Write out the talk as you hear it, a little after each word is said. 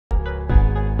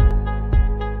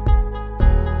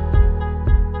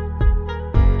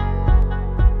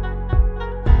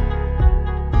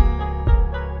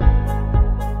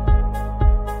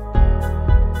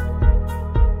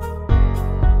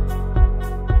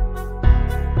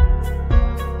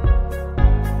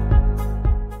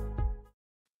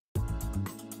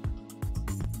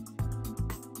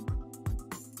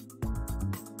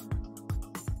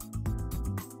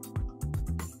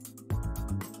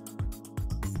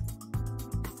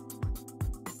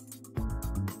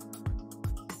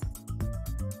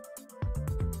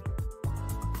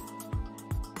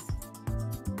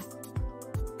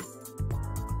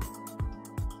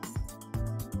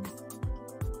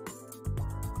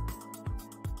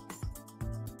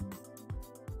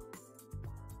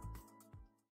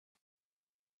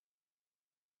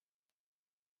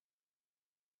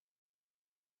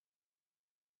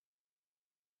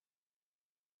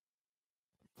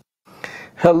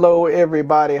Hello,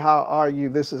 everybody. How are you?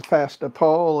 This is Pastor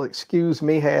Paul. Excuse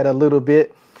me, had a little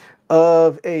bit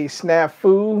of a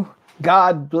snafu.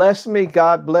 God bless me.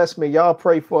 God bless me. Y'all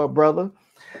pray for a brother.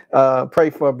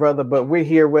 Pray for a brother. But we're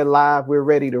here. We're live. We're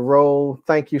ready to roll.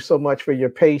 Thank you so much for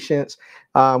your patience.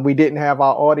 We didn't have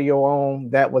our audio on.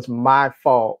 That was my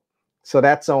fault. So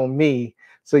that's on me.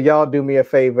 So y'all do me a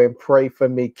favor and pray for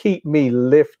me. Keep me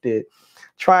lifted.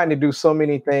 Trying to do so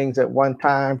many things at one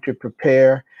time to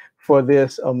prepare for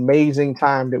this amazing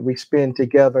time that we spend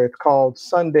together. It's called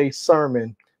Sunday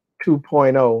Sermon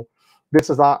 2.0. This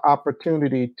is our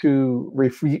opportunity to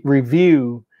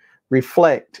review,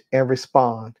 reflect, and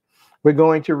respond. We're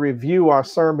going to review our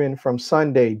sermon from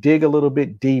Sunday, dig a little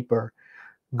bit deeper,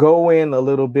 go in a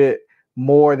little bit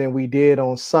more than we did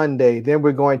on Sunday. Then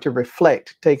we're going to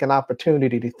reflect, take an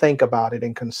opportunity to think about it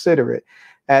and consider it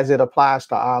as it applies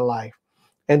to our life.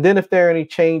 And then if there are any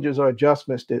changes or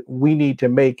adjustments that we need to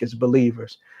make as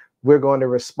believers, we're going to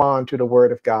respond to the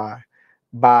word of God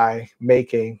by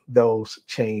making those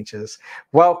changes.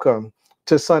 Welcome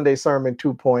to Sunday Sermon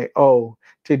 2.0.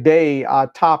 Today, our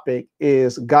topic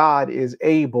is God is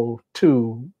able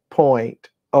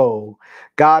 2.0.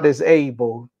 God is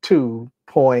able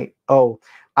 2.0.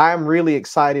 I'm really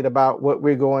excited about what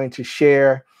we're going to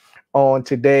share on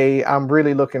today. I'm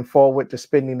really looking forward to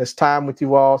spending this time with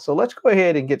you all. So let's go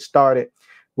ahead and get started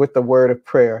with the word of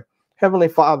prayer. Heavenly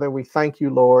Father, we thank you,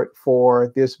 Lord,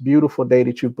 for this beautiful day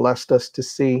that you blessed us to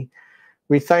see.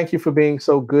 We thank you for being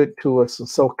so good to us and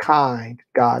so kind,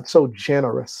 God, so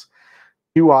generous.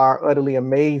 You are utterly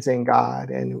amazing, God,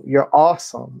 and you're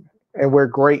awesome, and we're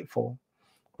grateful.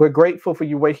 We're grateful for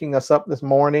you waking us up this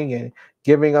morning and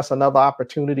giving us another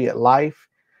opportunity at life,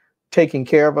 taking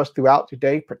care of us throughout the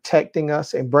day, protecting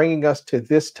us, and bringing us to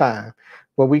this time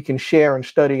where we can share and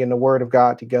study in the Word of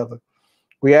God together.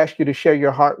 We ask you to share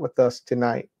your heart with us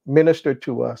tonight, minister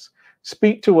to us,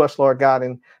 speak to us, Lord God,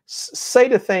 and say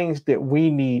the things that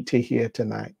we need to hear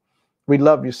tonight. We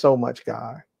love you so much,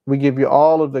 God. We give you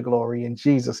all of the glory in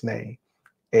Jesus' name.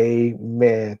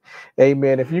 Amen.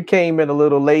 Amen. If you came in a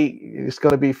little late, it's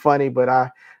going to be funny,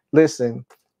 but listen,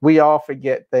 we all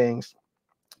forget things.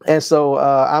 And so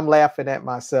I'm laughing at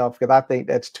myself because I think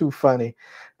that's too funny.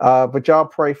 But y'all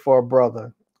pray for a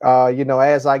brother.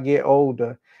 As I get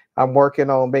older, I'm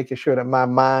working on making sure that my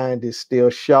mind is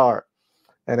still sharp.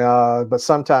 And but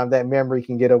sometimes that memory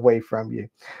can get away from you.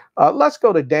 Let's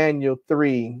go to Daniel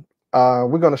 3.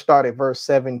 We're going to start at verse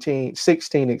 16,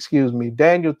 excuse me.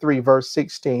 Daniel 3, verse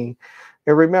 16.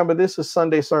 And remember, this is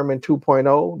Sunday Sermon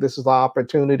 2.0. This is the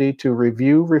opportunity to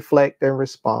review, reflect, and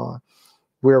respond.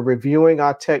 We're reviewing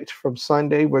our text from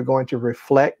Sunday. We're going to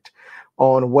reflect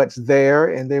on what's there,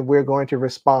 and then we're going to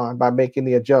respond by making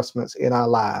the adjustments in our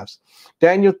lives.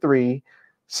 Daniel 3,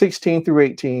 16 through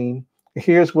 18.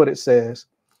 Here's what it says.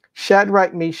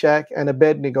 Shadrach, Meshach, and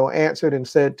Abednego answered and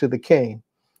said to the king,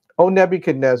 O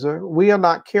Nebuchadnezzar, we are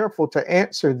not careful to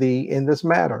answer thee in this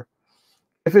matter.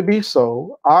 If it be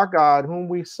so, our God, whom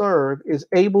we serve, is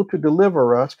able to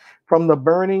deliver us from the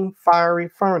burning fiery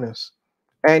furnace,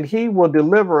 and he will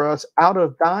deliver us out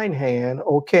of thine hand,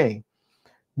 O king.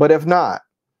 But if not,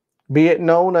 be it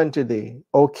known unto thee,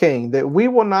 O king, that we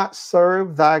will not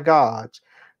serve thy gods,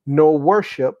 nor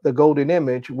worship the golden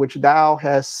image which thou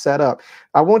hast set up.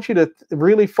 I want you to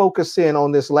really focus in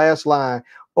on this last line,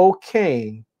 O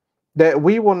king, that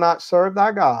we will not serve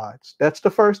thy gods. That's the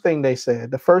first thing they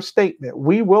said, the first statement.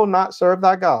 We will not serve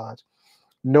thy gods,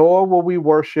 nor will we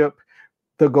worship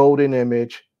the golden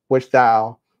image which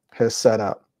thou hast set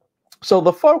up. So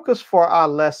the focus for our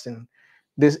lesson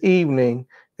this evening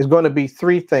is going to be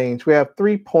three things. We have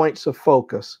 3 points of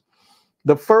focus.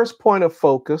 The first point of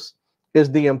focus is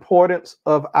the importance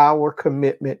of our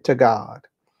commitment to God.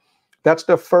 That's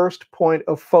the first point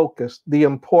of focus, the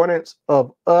importance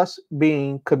of us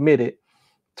being committed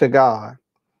to God.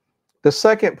 The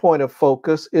second point of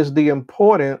focus is the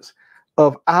importance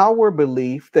of our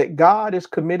belief that God is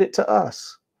committed to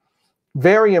us.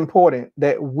 Very important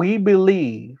that we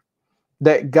believe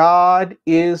that God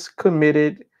is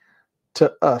committed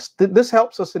to us. This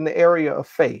helps us in the area of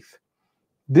faith.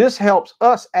 This helps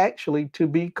us actually to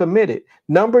be committed.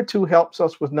 Number 2 helps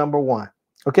us with number 1.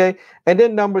 Okay. And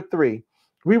then number 3,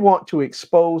 we want to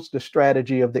expose the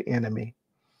strategy of the enemy.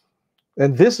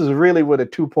 And this is really where the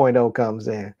 2.0 comes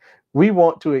in. We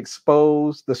want to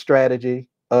expose the strategy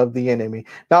of the enemy.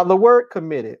 Now, the word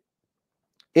committed,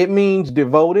 it means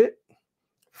devoted,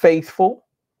 faithful,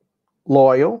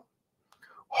 loyal,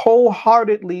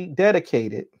 wholeheartedly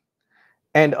dedicated,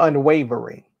 and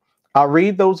unwavering. I'll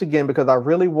read those again because I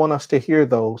really want us to hear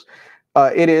those.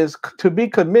 It is to be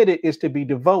committed is to be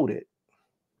devoted,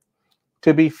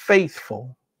 to be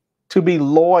faithful, to be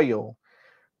loyal,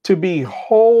 to be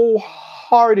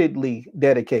wholeheartedly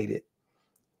dedicated,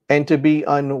 and to be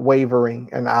unwavering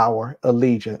in our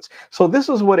allegiance. So this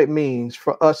is what it means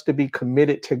for us to be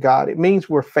committed to God. It means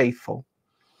we're faithful.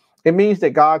 It means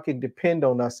that God can depend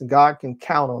on us and God can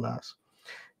count on us.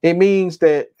 It means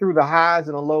that through the highs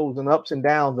and the lows and ups and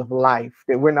downs of life,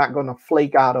 that we're not going to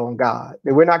flake out on God,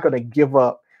 that we're not going to give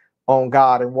up on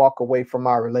God and walk away from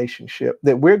our relationship,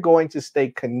 that we're going to stay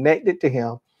connected to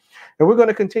him, and we're going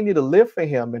to continue to live for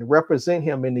him and represent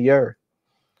him in the earth.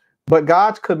 But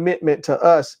God's commitment to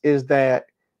us is that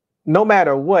no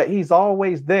matter what, he's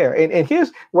always there. And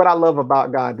here's what I love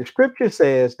about God. The scripture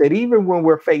says that even when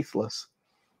we're faithless,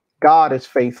 God is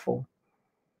faithful.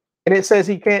 And it says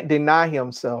he can't deny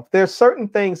himself. There's certain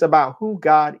things about who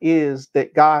God is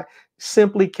that God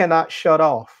simply cannot shut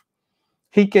off.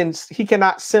 He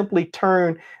cannot simply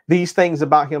turn these things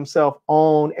about himself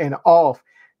on and off.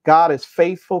 God is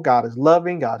faithful, God is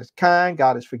loving, God is kind,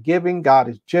 God is forgiving, God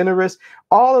is generous.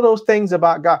 All of those things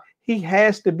about God, he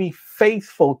has to be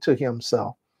faithful to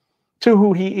himself, to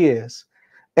who he is.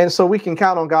 And so we can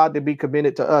count on God to be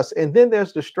committed to us. And then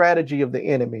there's the strategy of the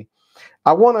enemy.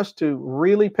 I want us to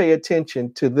really pay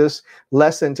attention to this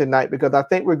lesson tonight, because I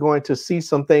think we're going to see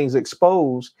some things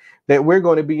exposed that we're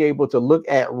going to be able to look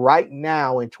at right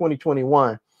now in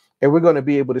 2021. And we're going to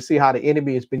be able to see how the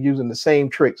enemy has been using the same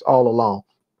tricks all along.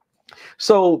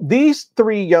 So these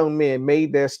three young men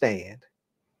made their stand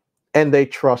and they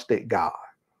trusted God.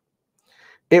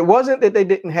 It wasn't that they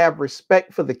didn't have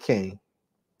respect for the king.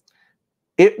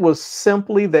 It was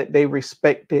simply that they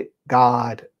respected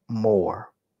God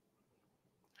more.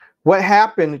 What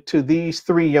happened to these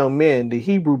three young men, the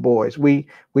Hebrew boys, we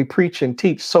preach and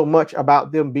teach so much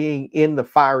about them being in the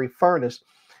fiery furnace.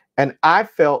 And I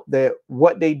felt that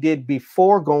what they did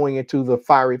before going into the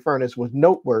fiery furnace was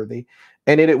noteworthy,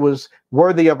 and it was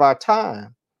worthy of our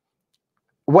time.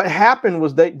 What happened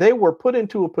was they were put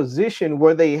into a position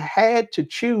where they had to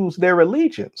choose their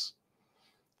allegiance,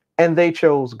 and they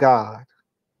chose God.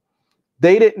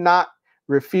 They did not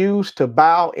refuse to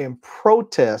bow in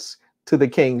protest to the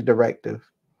king's directive.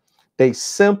 They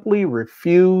simply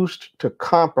refused to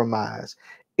compromise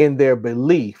in their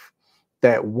belief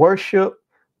that worship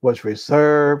was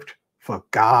reserved for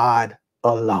God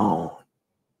alone.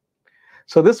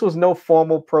 So this was no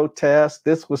formal protest.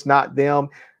 This was not them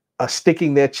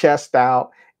sticking their chest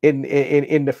out in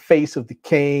the face of the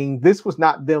king. This was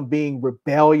not them being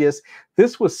rebellious.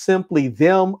 This was simply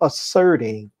them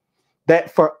asserting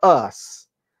that for us,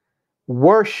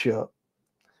 worship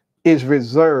is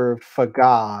reserved for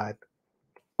God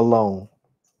alone.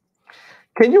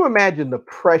 Can you imagine the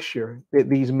pressure that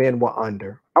these men were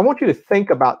under? I want you to think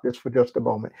about this for just a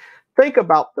moment. Think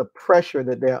about the pressure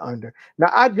that they're under. Now,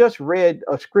 I just read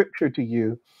a scripture to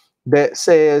you that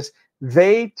says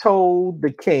they told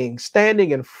the king,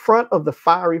 standing in front of the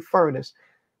fiery furnace,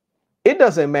 it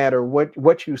doesn't matter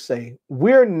what you say.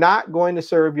 We're not going to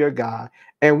serve your God,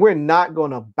 and we're not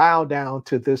going to bow down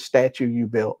to this statue you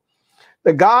built.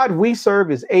 The God we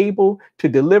serve is able to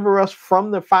deliver us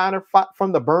from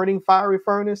the burning fiery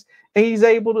furnace, and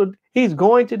he's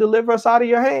going to deliver us out of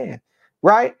your hand,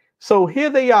 right? So here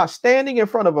they are standing in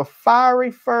front of a fiery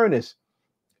furnace.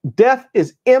 Death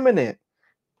is imminent,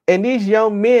 and these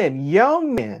young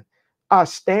men are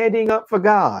standing up for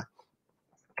God.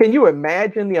 Can you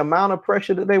imagine the amount of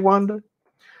pressure that they were under?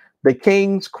 The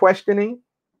king's questioning,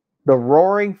 the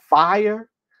roaring fire,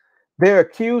 their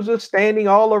accusers standing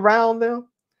all around them.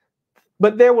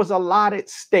 But there was a lot at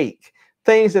stake,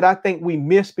 things that I think we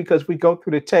miss because we go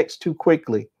through the text too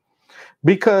quickly,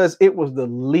 because it was the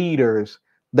leaders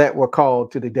that were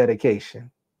called to the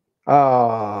dedication.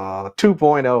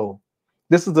 2.0.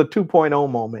 This is a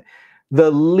 2.0 moment.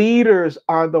 The leaders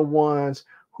are the ones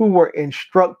who were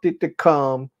instructed to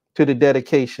come to the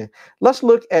dedication. Let's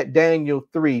look at Daniel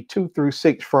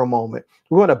 3:2-6 for a moment.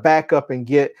 We're going to back up and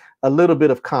get a little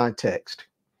bit of context.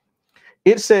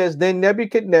 It says, then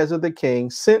Nebuchadnezzar the king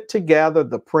sent to gather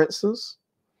the princes,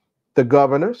 the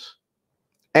governors,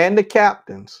 and the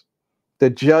captains, the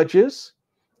judges,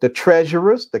 the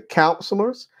treasurers, the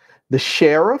counselors, the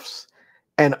sheriffs,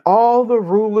 and all the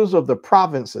rulers of the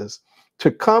provinces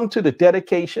to come to the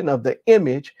dedication of the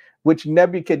image which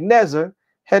Nebuchadnezzar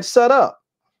had set up.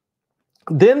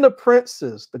 Then the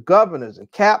princes, the governors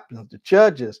and captains, the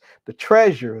judges, the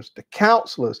treasurers, the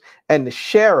counselors, and the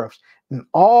sheriffs, and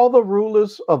all the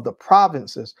rulers of the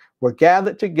provinces were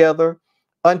gathered together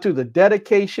unto the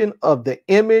dedication of the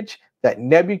image that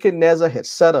Nebuchadnezzar had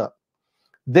set up.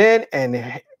 Then,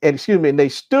 and they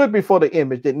stood before the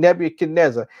image that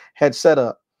Nebuchadnezzar had set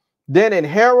up. Then, and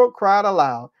Herod cried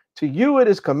aloud, to you it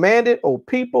is commanded, O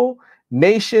people,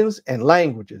 nations, and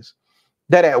languages,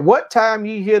 that at what time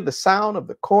ye hear the sound of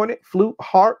the cornet, flute,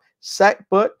 harp,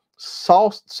 sackbut,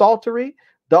 psaltery,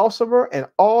 dulcimer, and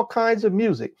all kinds of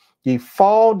music, ye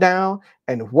fall down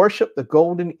and worship the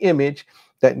golden image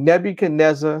that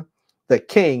Nebuchadnezzar the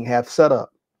king hath set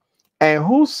up. And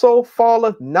whoso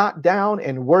falleth not down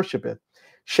and worshipeth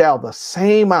shall the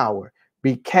same hour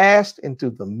be cast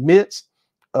into the midst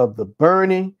of the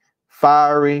burning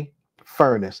fiery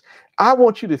furnace. I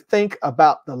want you to think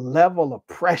about the level of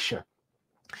pressure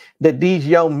that these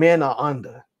young men are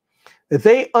under.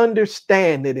 They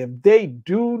understand that if they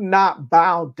do not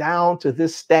bow down to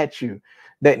this statue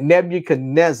that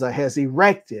Nebuchadnezzar has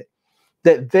erected,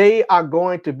 that they are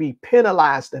going to be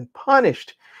penalized and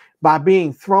punished by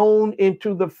being thrown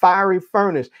into the fiery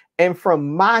furnace. And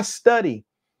from my study,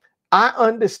 I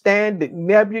understand that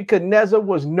Nebuchadnezzar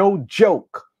was no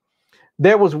joke.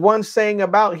 There was one saying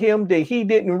about him that he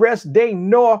didn't rest day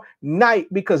nor night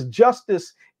because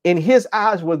justice in his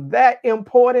eyes was that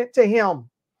important to him.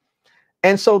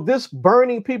 And so this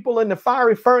burning people in the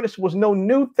fiery furnace was no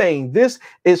new thing. This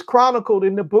is chronicled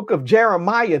in the book of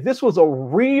Jeremiah. This was a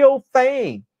real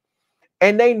thing.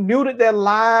 And they knew that their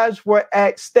lives were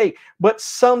at stake, but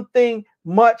something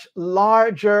much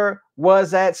larger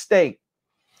was at stake.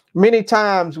 Many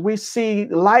times we see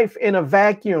life in a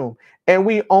vacuum and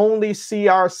we only see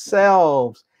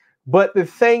ourselves. But the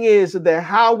thing is that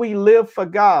how we live for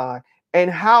God and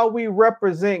how we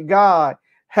represent God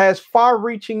has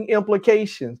far-reaching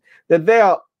implications, that there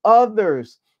are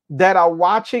others that are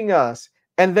watching us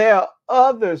and there are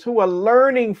others who are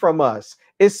learning from us,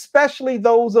 especially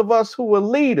those of us who are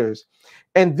leaders.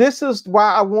 And this is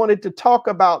why I wanted to talk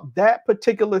about that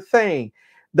particular thing,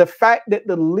 the fact that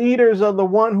the leaders are the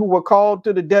one who were called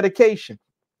to the dedication.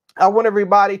 I want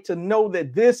everybody to know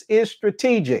that this is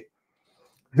strategic.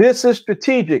 This is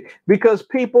strategic because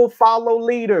people follow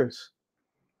leaders.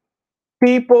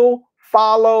 People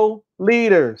follow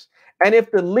leaders. And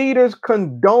if the leaders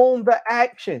condone the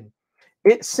action,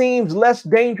 it seems less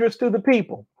dangerous to the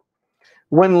people.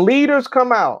 When leaders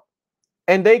come out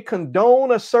and they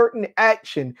condone a certain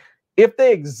action, if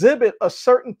they exhibit a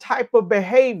certain type of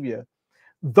behavior,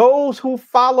 those who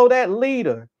follow that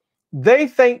leader, they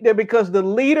think that because the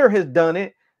leader has done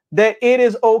it, that it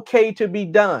is okay to be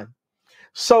done.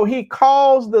 So he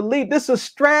calls the lead. This is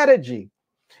strategy.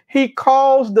 He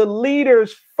calls the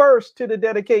leaders first to the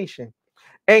dedication.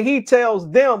 And he tells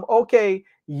them, okay,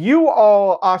 you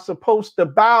all are supposed to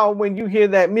bow when you hear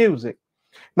that music.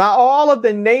 Now, all of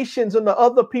the nations and the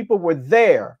other people were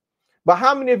there. But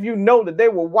how many of you know that they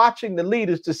were watching the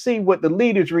leaders to see what the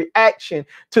leaders' reaction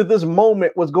to this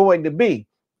moment was going to be?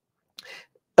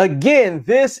 Again,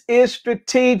 this is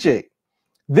strategic.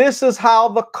 This is how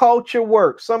the culture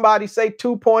works. Somebody say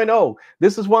 2.0.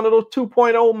 This is one of those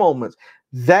 2.0 moments.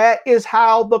 That is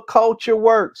how the culture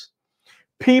works.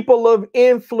 People of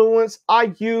influence are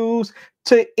used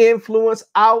to influence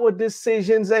our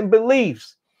decisions and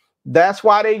beliefs. That's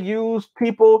why they use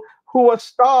people who are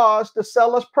stars to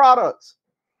sell us products.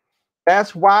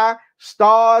 That's why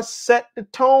stars set the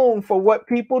tone for what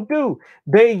people do.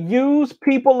 They use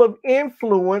people of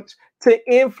influence to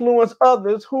influence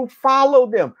others who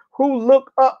follow them, who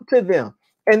look up to them.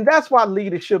 And that's why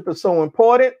leadership is so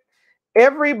important.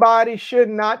 Everybody should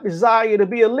not desire to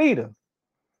be a leader,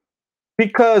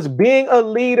 because being a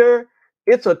leader,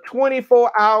 it's a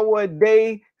 24-hour a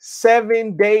day,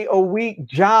 7-day-a-week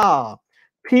job.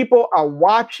 People are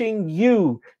watching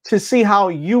you to see how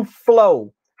you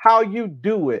flow, how you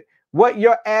do it, what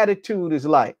your attitude is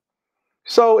like.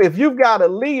 So if you've got a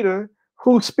leader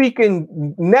who's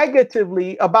speaking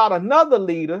negatively about another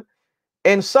leader,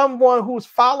 and someone who's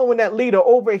following that leader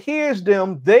overhears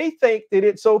them, they think that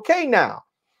it's okay now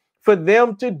for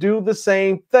them to do the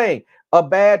same thing. A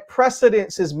bad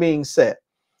precedence is being set.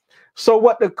 So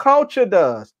what the culture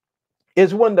does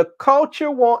is, when the culture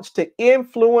wants to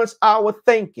influence our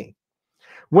thinking,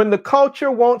 when the culture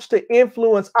wants to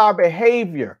influence our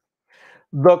behavior,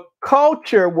 the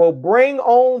culture will bring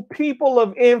on people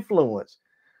of influence,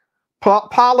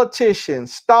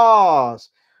 politicians, stars,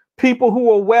 people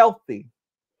who are wealthy,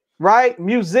 right?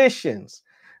 Musicians.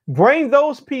 Bring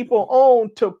those people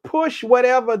on to push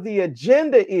whatever the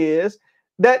agenda is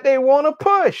that they want to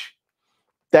push.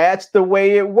 That's the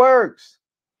way it works.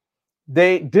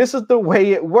 This is the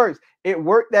way it works. It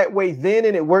worked that way then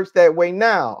and it works that way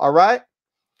now. All right.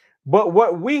 But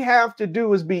what we have to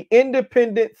do is be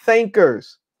independent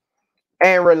thinkers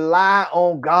and rely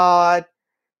on God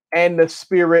and the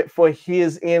Spirit for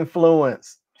his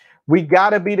influence. We got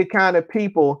to be the kind of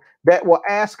people that will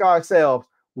ask ourselves,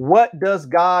 what does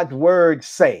God's word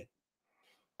say?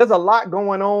 There's a lot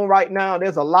going on right now.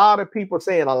 There's a lot of people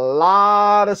saying a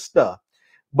lot of stuff.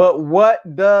 But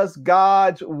what does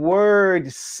God's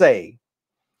word say?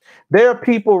 There are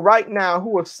people right now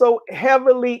who are so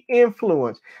heavily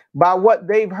influenced by what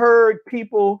they've heard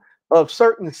people of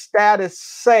certain status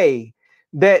say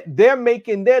that they're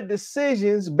making their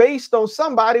decisions based on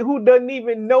somebody who doesn't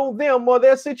even know them or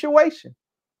their situation.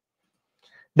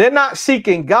 They're not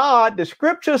seeking God. The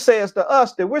scripture says to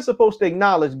us that we're supposed to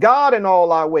acknowledge God in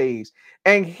all our ways,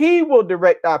 and he will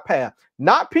direct our path,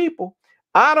 not people.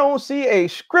 I don't see a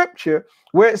scripture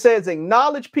where it says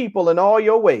acknowledge people in all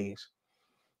your ways.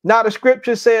 Now, the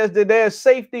scripture says that there's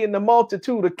safety in the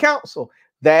multitude of counsel.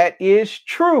 That is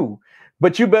true.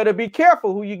 But you better be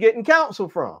careful who you're getting counsel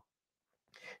from.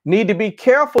 Need to be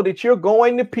careful that you're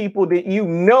going to people that you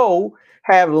know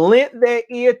have lent their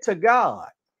ear to God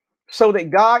so that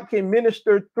God can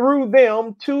minister through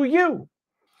them to you.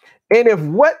 And if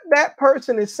what that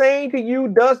person is saying to you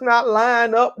does not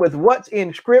line up with what's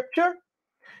in scripture,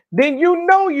 then you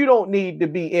know you don't need to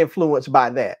be influenced by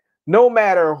that, no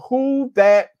matter who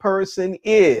that person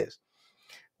is.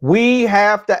 We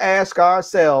have to ask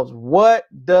ourselves, what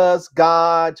does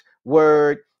God's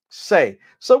word say?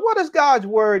 So what does God's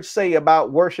word say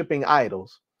about worshiping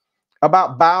idols,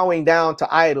 about bowing down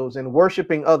to idols and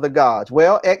worshiping other gods?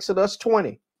 Well, Exodus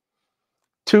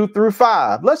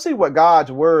 20:2-5. Let's see what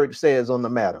God's word says on the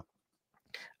matter.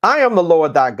 I am the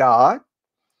Lord thy God,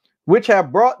 which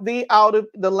have brought thee out of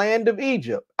the land of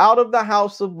Egypt, out of the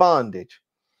house of bondage.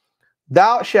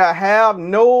 Thou shalt have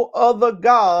no other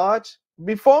gods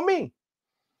before me.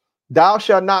 Thou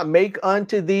shalt not make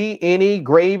unto thee any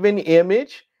graven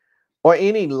image or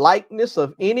any likeness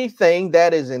of anything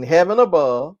that is in heaven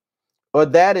above, or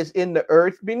that is in the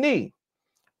earth beneath,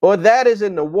 or that is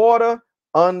in the water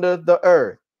under the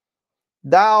earth.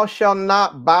 Thou shalt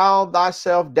not bow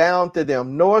thyself down to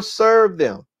them, nor serve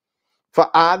them. For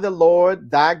I, the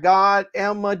Lord thy God,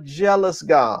 am a jealous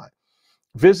God,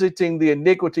 visiting the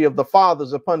iniquity of the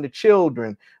fathers upon the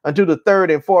children unto the third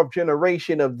and fourth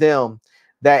generation of them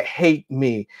that hate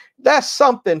me. That's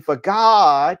something for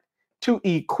God to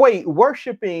equate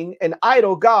worshiping an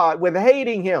idol God with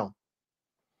hating him.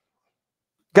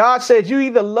 God said, you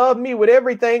either love me with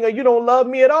everything or you don't love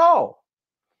me at all.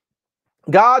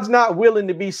 God's not willing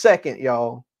to be second,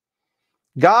 y'all.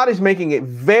 God is making it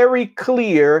very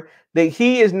clear that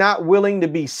he is not willing to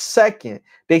be second,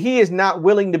 that he is not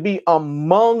willing to be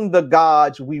among the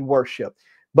gods we worship.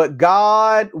 But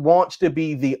God wants to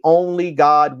be the only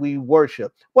God we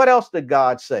worship. What else did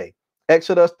God say?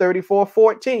 Exodus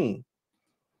 34:14.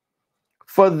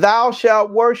 For thou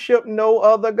shalt worship no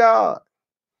other God.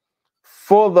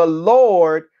 For the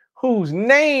Lord, whose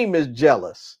name is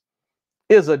jealous,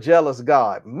 is a jealous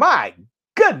God. My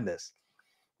goodness.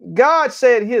 God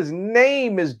said his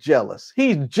name is jealous.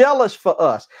 He's jealous for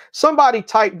us. Somebody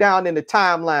type down in the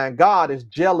timeline, God is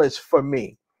jealous for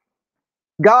me.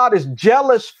 God is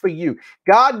jealous for you.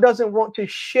 God doesn't want to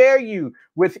share you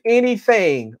with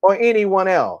anything or anyone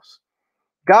else.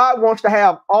 God wants to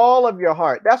have all of your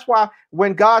heart. That's why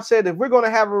when God said, if we're going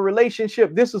to have a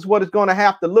relationship, this is what it's going to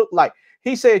have to look like.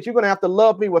 He said, you're going to have to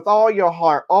love me with all your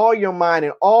heart, all your mind,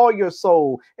 and all your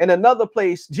soul. In another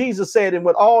place, Jesus said, and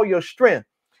with all your strength.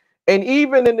 And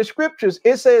even in the scriptures,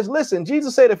 it says, listen,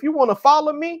 Jesus said, if you want to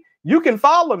follow me, you can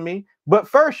follow me. But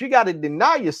first, you got to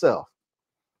deny yourself.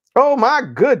 Oh, my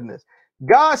goodness.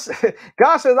 God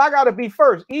says, I got to be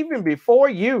first, even before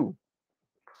you.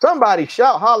 Somebody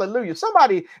shout hallelujah.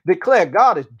 Somebody declare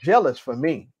God is jealous for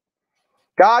me.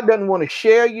 God doesn't want to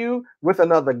share you with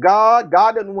another God.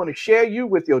 God doesn't want to share you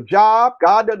with your job.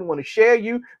 God doesn't want to share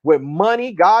you with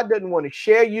money. God doesn't want to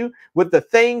share you with the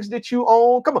things that you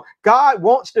own. Come on. God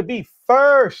wants to be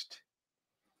first.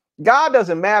 God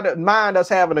doesn't mind us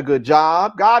having a good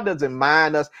job. God doesn't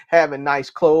mind us having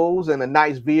nice clothes and a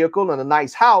nice vehicle and a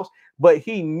nice house. But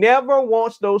he never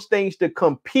wants those things to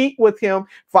compete with him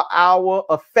for our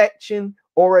affection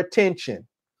or attention.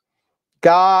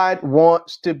 God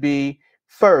wants to be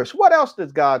first. What else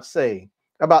does God say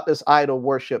about this idol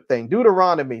worship thing?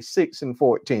 Deuteronomy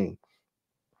 6:14.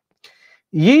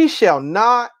 Ye shall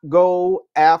not go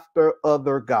after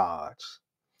other gods,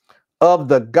 of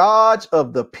the gods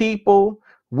of the people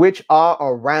which are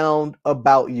around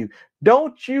about you.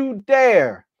 Don't you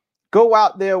dare go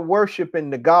out there worshiping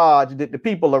the gods that the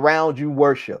people around you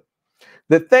worship.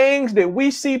 The things that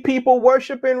we see people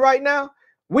worshiping right now,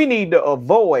 we need to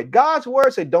avoid. God's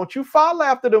word said, don't you follow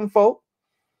after them folk.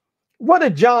 What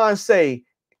did John say?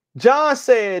 John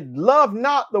said, love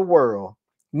not the world,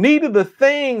 neither the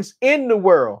things in the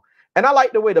world. And I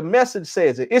like the way the Message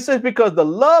says it. It says, because the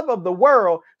love of the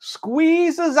world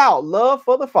squeezes out love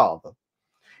for the Father.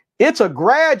 It's a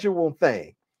gradual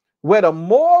thing where the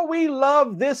more we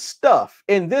love this stuff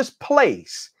in this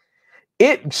place,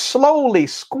 it slowly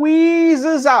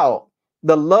squeezes out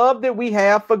the love that we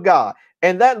have for God.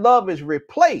 And that love is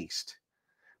replaced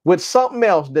with something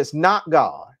else that's not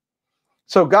God.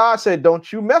 So God said,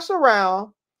 don't you mess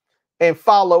around and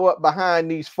follow up behind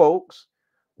these folks,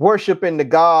 worshiping the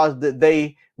gods that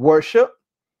they worship.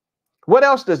 What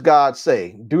else does God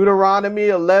say? Deuteronomy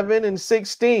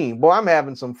 11:16. Boy, I'm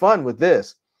having some fun with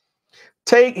this.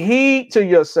 Take heed to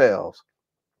yourselves,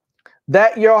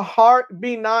 that your heart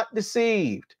be not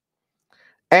deceived,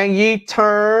 and ye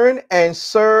turn and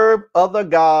serve other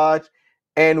gods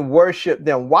and worship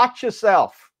them. Watch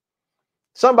yourself.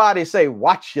 Somebody say,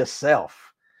 watch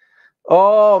yourself.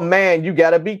 Oh man, you got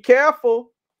to be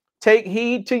careful. Take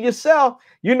heed to yourself.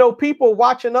 You know, people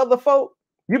watching other folk,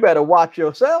 you better watch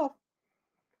yourself.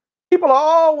 People are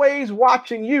always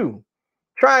watching you,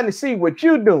 trying to see what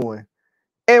you're doing.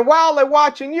 And while they're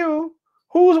watching you,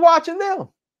 who's watching them?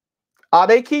 Are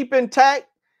they keeping tabs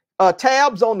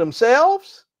on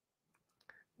themselves?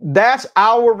 That's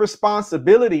our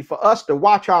responsibility for us to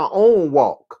watch our own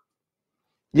walk.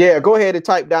 Yeah, go ahead and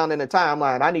type down in the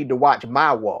timeline, I need to watch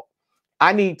my walk.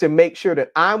 I need to make sure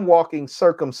that I'm walking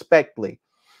circumspectly,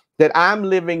 that I'm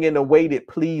living in a way that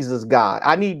pleases God.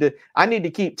 I need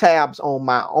to keep tabs on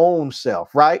my own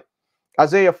self, right?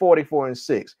 Isaiah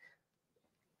 44:6.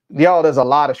 Y'all, there's a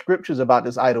lot of scriptures about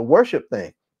this idol worship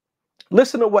thing.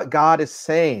 Listen to what God is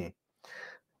saying.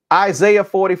 Isaiah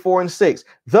 44:6.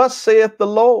 Thus saith the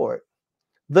Lord,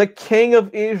 the King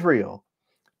of Israel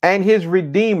and his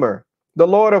Redeemer, the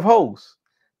Lord of hosts.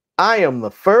 I am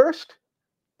the first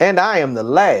and I am the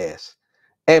last,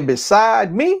 and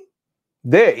beside me,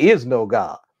 there is no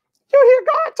God. You hear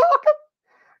God talking?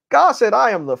 God said, I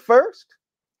am the first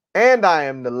and I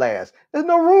am the last. There's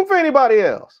no room for anybody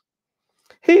else.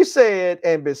 He said,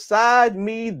 and beside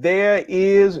me, there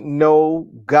is no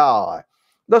God.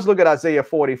 Let's look at Isaiah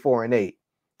 44:8.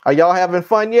 Are y'all having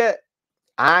fun yet?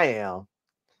 I am.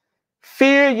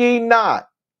 Fear ye not,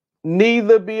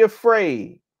 neither be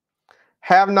afraid.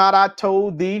 Have not I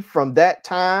told thee from that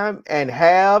time and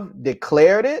have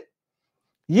declared it?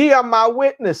 Ye are my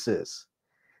witnesses.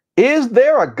 Is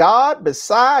there a God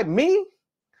beside me?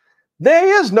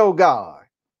 There is no God.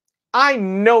 I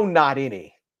know not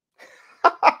any.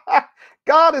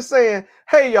 God is saying,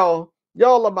 hey, y'all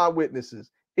are my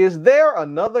witnesses. Is there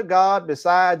another God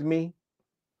besides me?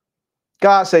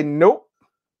 God said, nope.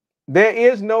 There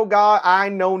is no God. I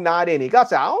know not any. God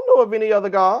said, I don't know of any other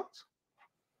gods.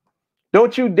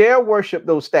 Don't you dare worship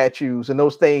those statues and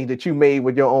those things that you made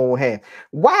with your own hand.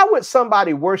 Why would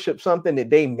somebody worship something that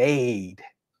they made?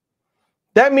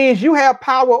 That means you have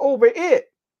power over it.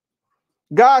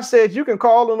 God says you can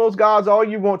call on those gods all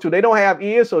you want to. They don't have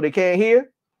ears, so they can't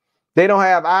hear. They don't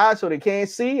have eyes, so they can't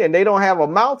see. And they don't have a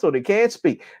mouth, so they can't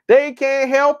speak. They can't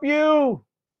help you.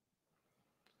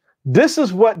 This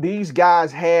is what these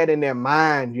guys had in their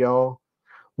mind, y'all.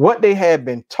 What they had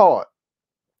been taught.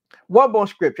 One more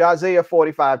scripture, Isaiah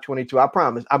 45:22. I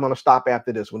promise I'm going to stop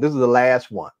after this one. This is the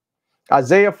last one.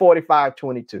 Isaiah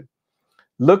 45:22.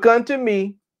 Look unto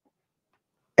me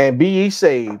and be ye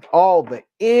saved, all the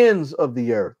ends of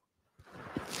the earth.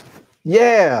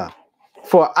 Yeah,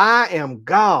 for I am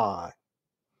God,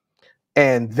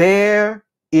 and there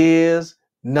is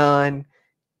none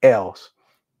else.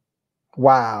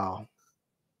 Wow.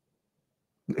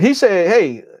 He said,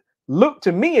 hey, look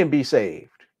to me and be saved.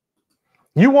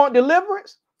 You want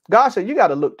deliverance? God said, you got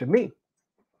to look to me.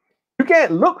 You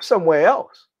can't look somewhere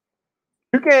else.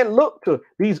 You can't look to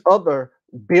these other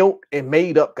built and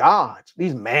made up gods,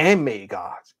 these man-made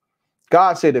gods.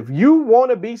 God said, if you want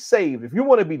to be saved, if you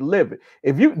want to be delivered,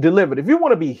 if you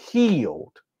want to be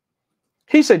healed,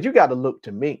 he said, you got to look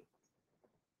to me.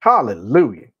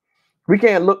 Hallelujah. We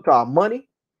can't look to our money.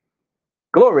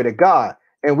 Glory to God.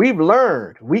 And we've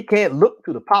learned we can't look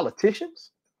to the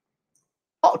politicians.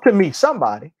 Talk to me,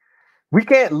 somebody. We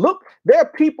can't look. There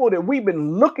are people that we've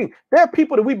been looking. There are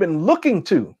people that we've been looking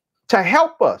to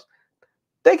help us.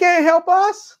 They can't help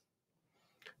us.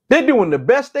 They're doing the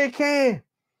best they can,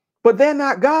 but they're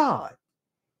not God.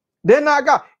 They're not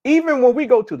God. Even when we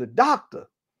go to the doctor,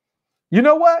 you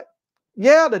know what?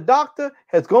 Yeah, the doctor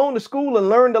has gone to school and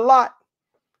learned a lot,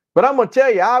 but I'm going to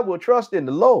tell you, I will trust in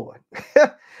the Lord.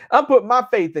 I'm putting my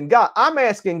faith in God. I'm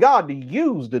asking God to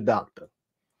use the doctor.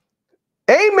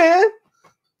 Amen.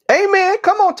 Amen.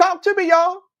 Come on, talk to me,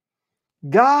 y'all.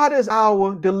 God is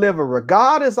our deliverer.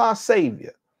 God is our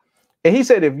savior. And he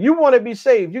said, if you want to be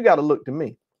saved, you got to look to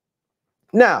me.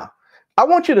 Now, I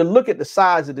want you to look at the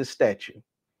size of this statue.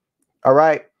 All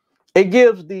right. It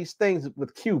gives these things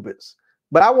with cubits.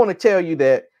 But I want to tell you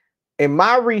that in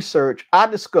my research, I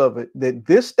discovered that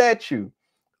this statue,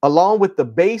 along with the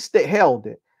base that held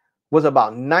it, was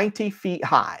about 90 feet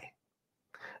high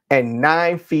and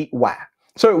 9 feet wide.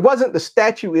 So it wasn't the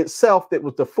statue itself that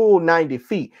was the full 90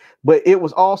 feet, but it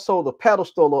was also the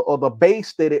pedestal or the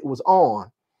base that it was on.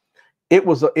 It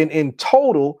was in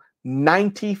total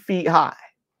 90 feet high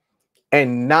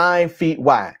and 9 feet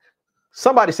wide.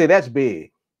 Somebody say that's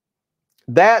big.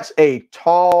 That's a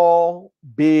tall,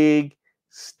 big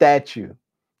statue.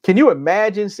 Can you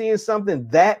imagine seeing something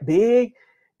that big?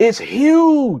 It's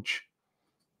huge,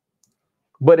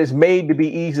 but it's made to be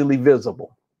easily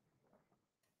visible.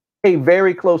 Pay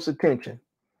very close attention.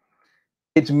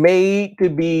 It's made to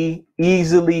be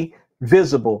easily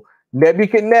visible.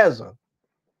 Nebuchadnezzar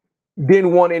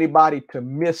didn't want anybody to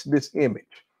miss this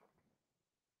image.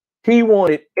 He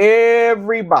wanted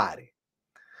everybody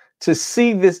to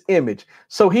see this image.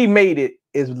 So he made it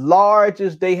as large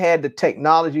as they had the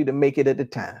technology to make it at the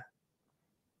time,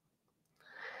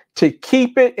 to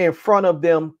keep it in front of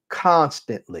them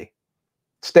constantly.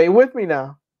 Stay with me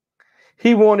now.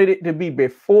 He wanted it to be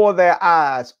before their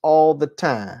eyes all the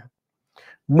time.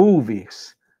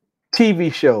 Movies,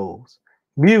 TV shows,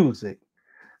 music,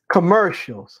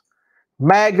 commercials,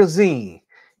 magazine,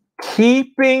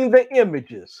 keeping the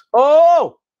images,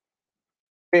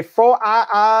 before our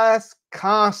eyes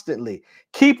constantly,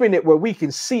 keeping it where we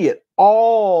can see it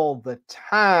all the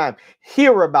time,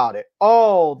 hear about it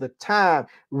all the time,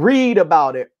 read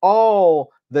about it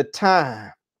all the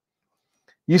time.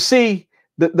 You see,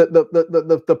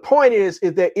 the point is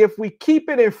that if we keep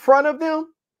it in front of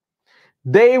them,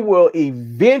 they will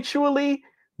eventually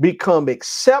become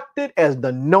accepted as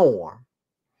the norm.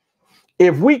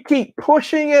 If we keep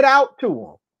pushing it out to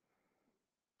them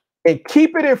and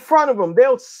keep it in front of them,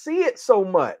 they'll see it so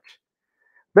much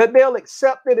that they'll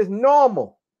accept it as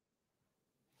normal.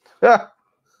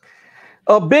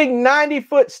 A big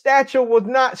 90-foot statue was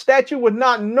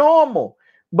not normal.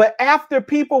 But after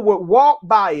people would walk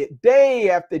by it day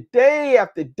after day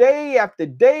after day after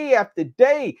day after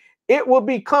day, it would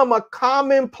become a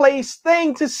commonplace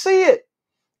thing to see it.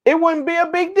 It wouldn't be a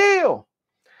big deal.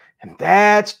 And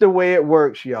that's the way it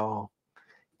works, y'all.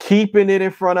 Keeping it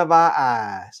in front of our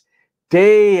eyes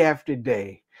day after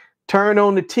day. Turn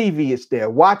on the TV, it's there.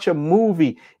 Watch a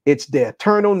movie, it's there.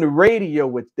 Turn on the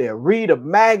radio, it's there. Read a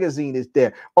magazine, it's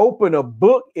there. Open a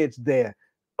book, it's there.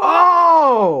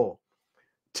 Oh!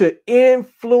 To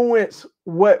influence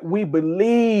what we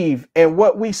believe and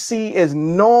what we see as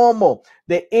normal.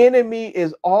 The enemy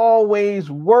is always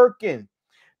working.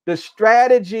 The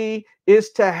strategy is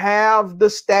to have the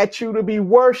statue to be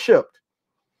worshiped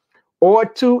or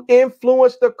to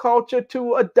influence the culture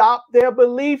to adopt their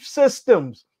belief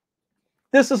systems.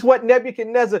 This is what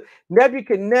Nebuchadnezzar,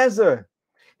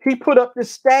 he put up the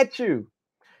statue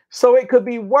so it could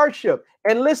be worshiped.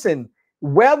 And listen,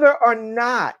 whether or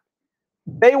not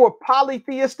they were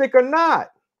polytheistic or not,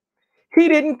 he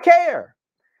didn't care.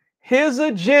 His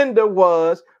agenda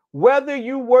was whether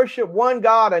you worship one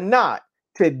God or not.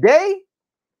 Today,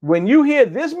 when you hear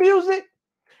this music,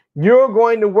 you're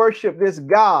going to worship this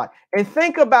God. And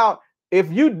think about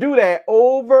if you do that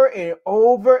over and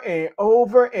over and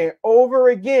over and over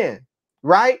again,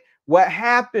 right? What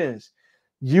happens?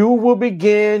 You will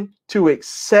begin to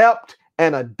accept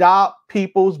and adopt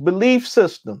people's belief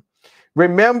system.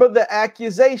 Remember the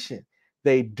accusation.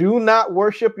 They do not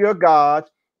worship your gods,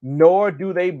 nor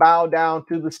do they bow down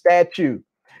to the statue.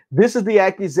 This is the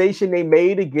accusation they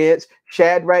made against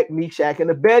Shadrach, Meshach,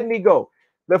 and Abednego.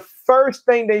 The first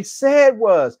thing they said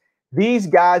was, these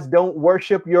guys don't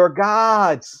worship your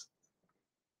gods.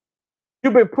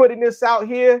 You've been putting this out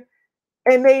here,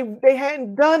 and they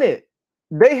hadn't done it.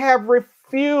 They have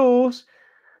refused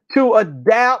to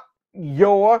adapt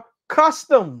your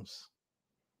customs.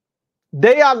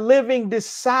 They are living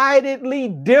decidedly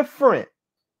different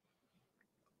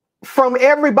from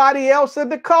everybody else in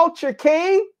the culture,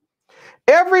 King.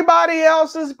 Everybody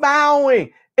else is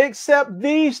bowing except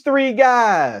these three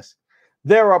guys.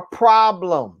 They're a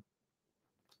problem.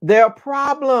 They're a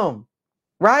problem,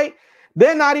 right?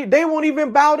 They won't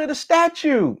even bow to the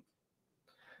statue.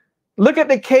 Look at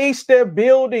the case they're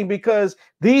building, because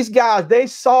these guys, they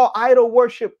saw idol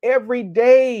worship every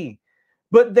day,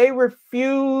 but they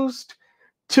refused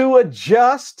to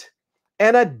adjust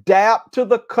and adapt to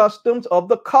the customs of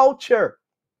the culture.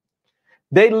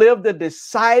 They lived a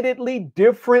decidedly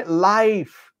different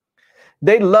life.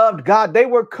 They loved God. They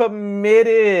were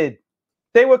committed.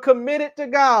 They were committed to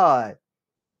God.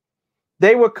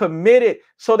 They were committed,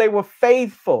 so they were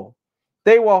faithful.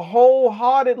 They were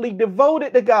wholeheartedly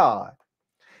devoted to God.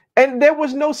 And there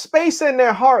was no space in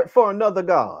their heart for another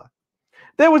God.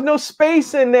 There was no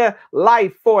space in their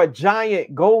life for a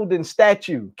giant golden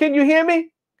statue. Can you hear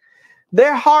me?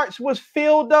 Their hearts was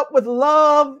filled up with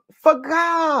love for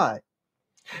God.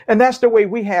 And that's the way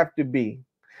we have to be.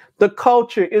 The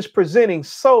culture is presenting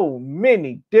so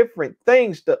many different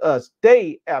things to us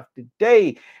day after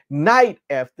day, night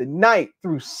after night,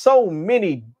 through so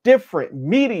many different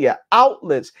media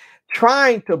outlets,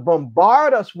 trying to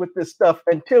bombard us with this stuff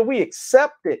until we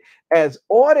accept it as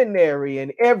ordinary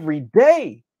and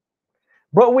everyday.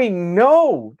 But we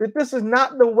know that this is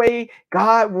not the way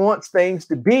God wants things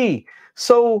to be.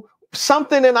 So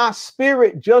something in our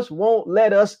spirit just won't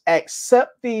let us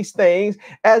accept these things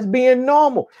as being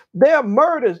normal. There are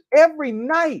murders every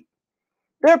night.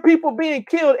 There are people being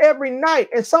killed every night.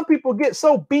 And some people get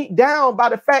so beat down by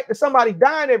the fact that somebody's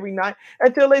dying every night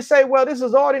until they say, well, this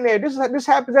is ordinary. This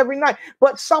happens every night.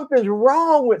 But something's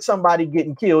wrong with somebody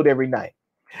getting killed every night.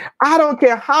 I don't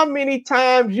care how many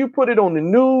times you put it on the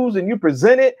news and you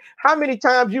present it, how many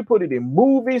times you put it in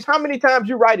movies, how many times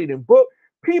you write it in books.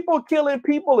 People killing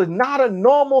people is not a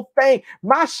normal thing.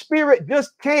 My spirit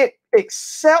just can't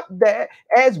accept that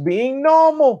as being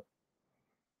normal.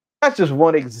 That's just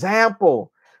one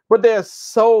example. But there's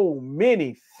so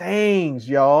many things,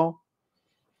 y'all.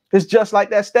 It's just like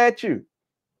that statue.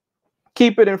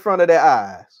 Keep it in front of their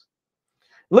eyes.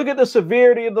 Look at the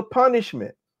severity of the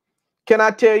punishment. Can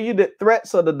I tell you that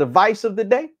threats are the device of the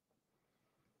day?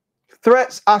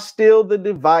 Threats are still the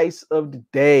device of the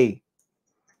day.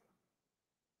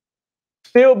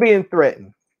 Still being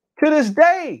threatened to this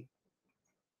day.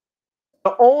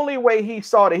 The only way he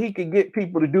saw that he could get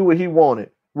people to do what he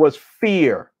wanted was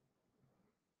fear.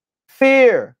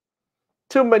 Fear.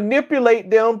 To manipulate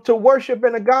them to worship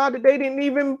in a God that they didn't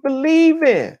even believe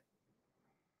in.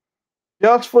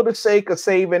 Just for the sake of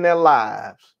saving their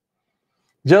lives.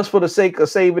 Just for the sake of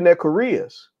saving their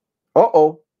careers.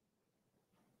 Uh-oh.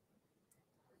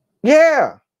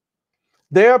 Yeah.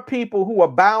 There are people who are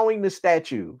bowing to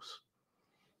statues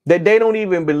that they don't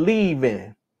even believe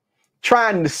in,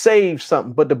 trying to save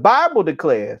something. But the Bible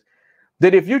declares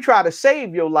that if you try to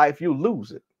save your life, you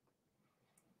lose it.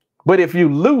 But if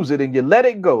you lose it and you let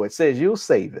it go, it says you'll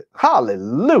save it.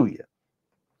 Hallelujah.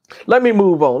 Let me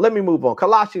move on. Let me move on.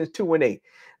 Colossians 2:8.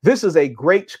 This is a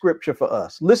great scripture for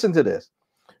us. Listen to this.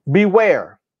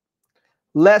 Beware,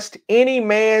 lest any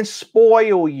man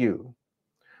spoil you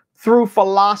through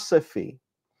philosophy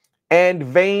and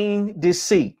vain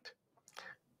deceit,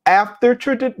 after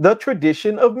the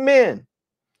tradition of men,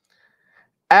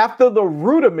 after the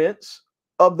rudiments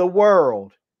of the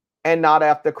world, and not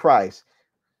after Christ.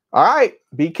 All right,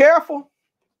 be careful.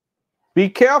 Be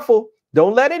careful.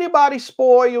 Don't let anybody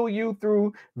spoil you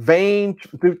through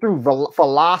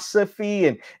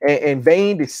philosophy and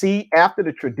vain deceit after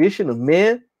the tradition of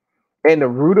men and the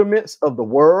rudiments of the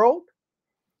world.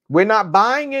 We're not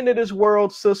buying into this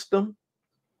world system.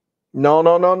 No,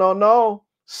 no, no, no, no.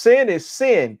 Sin is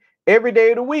sin every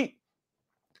day of the week.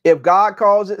 If God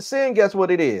calls it sin, guess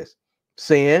what it is?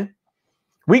 Sin.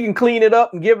 We can clean it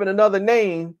up and give it another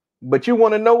name, but you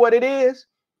want to know what it is?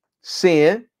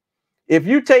 Sin. If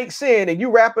you take sin and you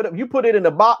wrap it up, you put it in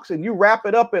a box and you wrap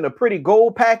it up in a pretty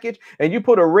gold package and you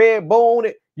put a red bow on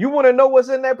it, you want to know what's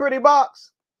in that pretty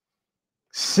box?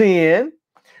 Sin.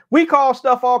 We call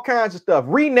stuff all kinds of stuff,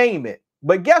 rename it.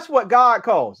 But guess what God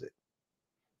calls it?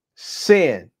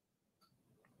 Sin.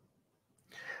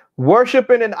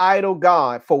 Worshiping an idol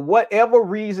God for whatever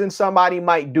reason somebody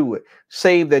might do it.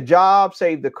 Save their job,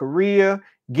 save their career,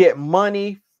 get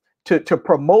money to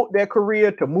promote their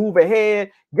career, to move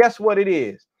ahead. Guess what it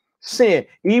is? Sin.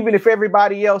 Even if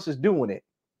everybody else is doing it,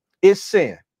 it's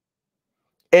sin.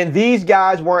 And these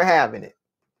guys weren't having it.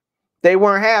 They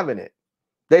weren't having it.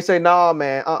 They say, no,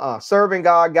 man, serving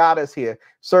God got us here.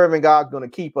 Serving God's going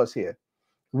to keep us here.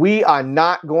 We are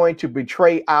not going to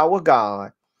betray our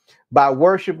God by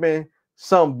worshiping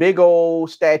some big old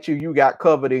statue you got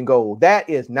covered in gold. That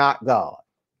is not God.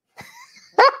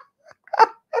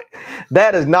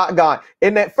 That is not God.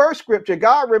 In that first scripture,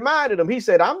 God reminded them, he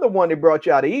said, I'm the one that brought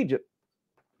you out of Egypt.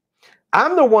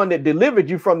 I'm the one that delivered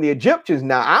you from the Egyptians.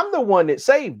 Now I'm the one that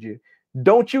saved you.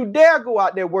 Don't you dare go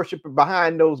out there worshiping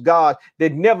behind those gods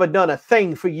that never done a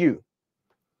thing for you.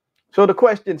 So the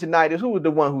question tonight is, who was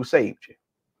the one who saved you?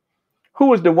 Who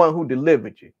was the one who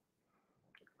delivered you?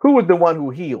 Who was the one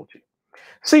who healed you?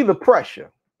 See the pressure.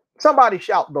 Somebody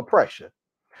shout the pressure.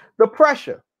 The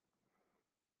pressure.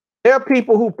 There are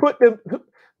people who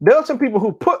there are some people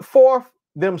who put forth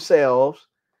themselves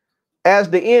as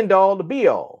the end all, the be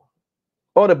all,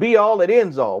 or the be all that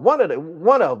ends all. One of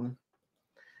them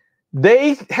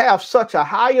They have such a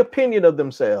high opinion of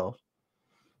themselves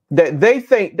that they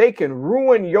think they can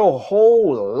ruin your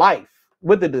whole life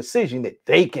with a decision that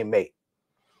they can make.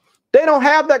 They don't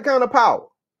have that kind of power.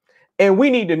 And we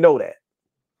need to know that.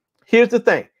 Here's the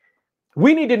thing.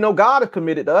 We need to know God is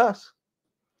committed to us.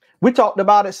 We talked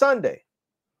about it Sunday.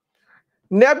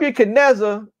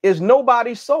 Nebuchadnezzar is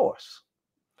nobody's source.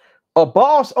 A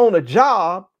boss on a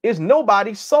job is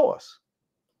nobody's source.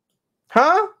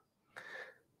 Huh?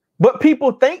 But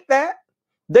people think that.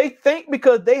 They think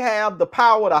because they have the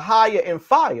power to hire and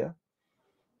fire,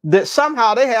 that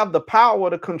somehow they have the power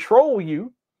to control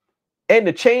you and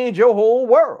to change your whole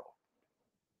world.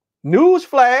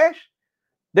 Newsflash,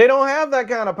 they don't have that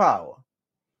kind of power.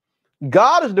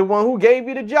 God is the one who gave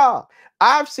you the job.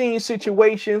 I've seen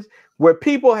situations where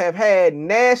people have had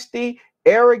nasty,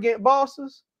 arrogant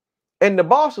bosses, and the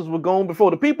bosses were gone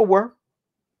before the people were.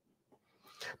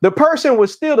 The person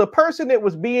was still the person that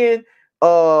was being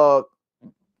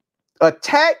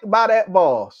attacked by that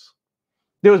boss,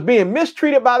 that was being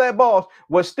mistreated by that boss,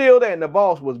 was still there, and the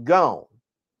boss was gone.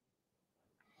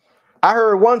 I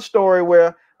heard one story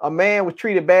where a man was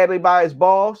treated badly by his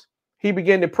boss. He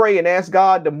began to pray and ask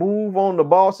God to move on the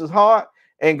boss's heart,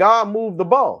 and God moved the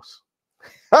boss.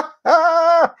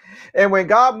 And when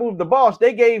God moved the boss,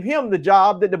 they gave him the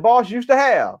job that the boss used to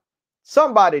have.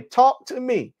 Somebody talk to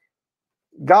me.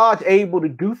 God's able to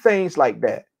do things like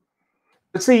that.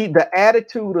 But see, the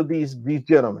attitude of these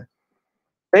gentlemen,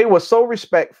 they were so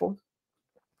respectful.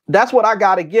 That's what I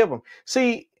got to give them.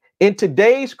 See, in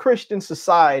today's Christian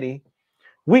society,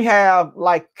 we have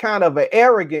like kind of an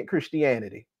arrogant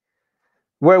Christianity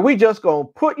where we just gonna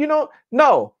put,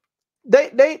 no, they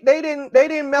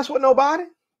didn't mess with nobody.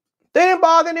 They didn't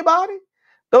bother anybody.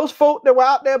 Those folk that were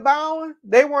out there bowing,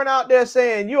 they weren't out there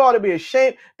saying you ought to be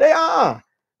ashamed.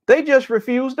 They just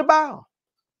refused to bow.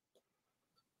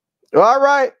 All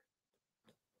right.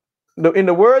 In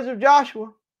the words of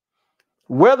Joshua,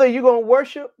 whether you're going to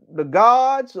worship the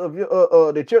gods of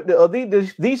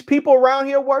these people around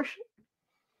here worship,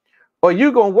 or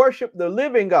you're going to worship the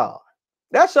living God,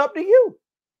 that's up to you.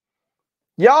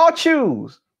 Y'all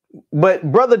choose. But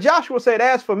Brother Joshua said,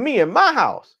 as for me and my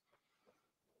house,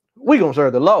 we're going to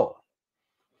serve the Lord.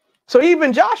 So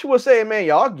even Joshua said, man,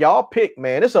 y'all pick,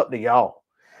 man. It's up to y'all.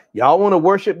 Y'all want to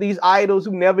worship these idols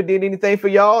who never did anything for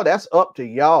y'all? That's up to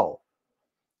y'all.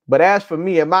 But as for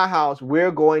me and my house,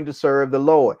 we're going to serve the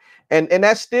Lord. And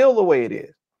that's still the way it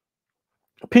is.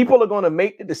 People are going to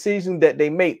make the decision that they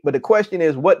make. But the question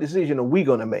is, what decision are we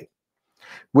going to make?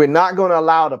 We're not going to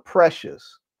allow the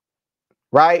pressures,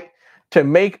 right, to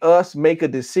make us make a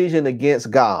decision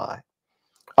against God.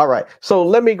 All right. So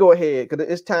let me go ahead because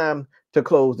it's time to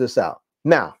close this out.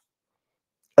 Now,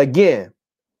 again,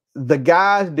 the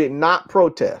guys did not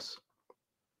protest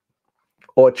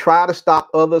or try to stop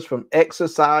others from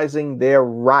exercising their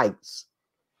rights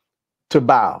to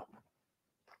bow.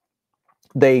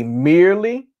 They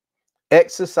merely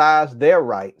exercised their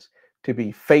rights to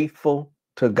be faithful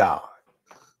to God.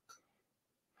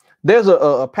 There's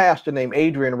a pastor named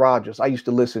Adrian Rogers I used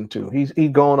to listen to. He's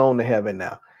gone on to heaven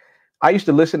now. I used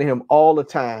to listen to him all the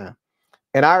time.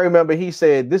 And I remember he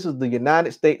said, this is the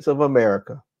United States of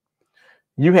America.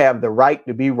 You have the right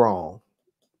to be wrong.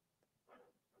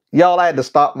 Y'all, I had to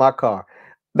stop my car.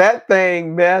 That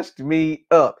thing messed me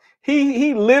up.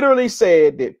 He literally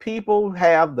said that people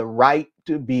have the right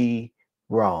to be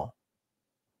wrong.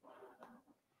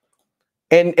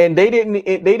 And they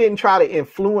didn't try to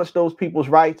influence those people's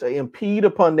rights or impede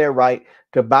upon their right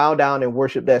to bow down and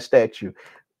worship that statue.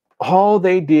 All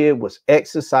they did was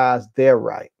exercise their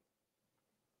right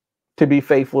to be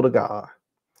faithful to God.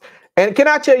 And can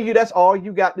I tell you, that's all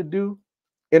you got to do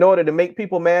in order to make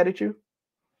people mad at you?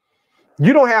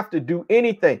 You don't have to do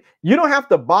anything. You don't have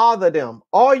to bother them.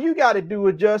 All you got to do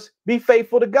is just be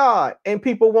faithful to God, and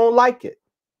people won't like it.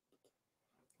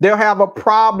 They'll have a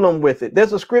problem with it.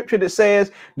 There's a scripture that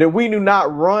says that we do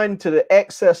not run to the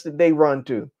excess that they run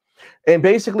to. And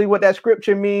basically what that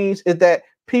scripture means is that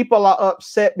people are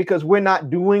upset because we're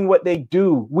not doing what they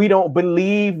do. We don't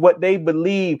believe what they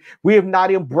believe. We have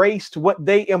not embraced what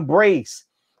they embrace.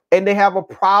 And they have a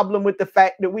problem with the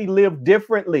fact that we live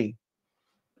differently.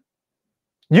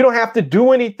 You don't have to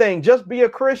do anything. Just be a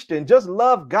Christian. Just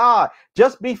love God.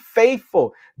 Just be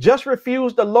faithful. Just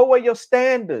refuse to lower your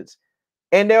standards.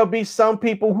 And there'll be some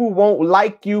people who won't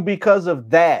like you because of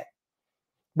that.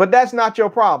 But that's not your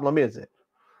problem, is it?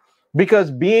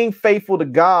 Because being faithful to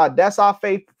God, that's our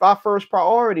first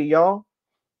priority, y'all.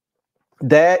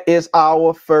 That is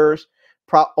our first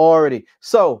priority.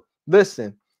 So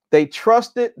listen, they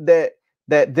trusted that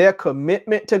that their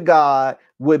commitment to God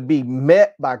would be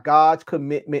met by God's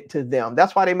commitment to them.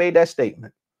 That's why they made that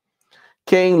statement.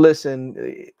 King,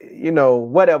 listen, you know,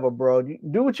 whatever, bro.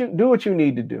 Do what you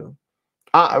need to do.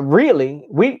 Really,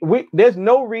 we there's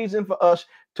no reason for us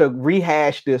to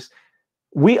rehash this.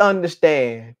 We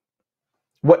understand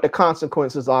what the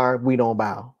consequences are if we don't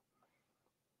bow.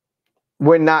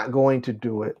 We're not going to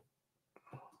do it.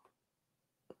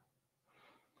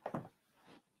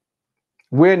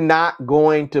 We're not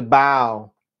going to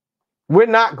bow. We're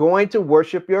not going to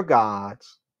worship your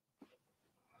gods.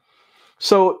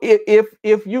 So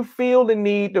if you feel the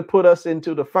need to put us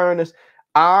into the furnace,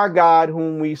 our God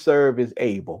whom we serve is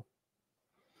able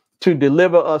to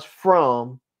deliver us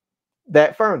from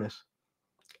that furnace.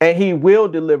 And he will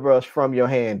deliver us from your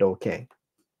hand, O king.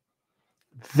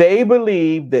 They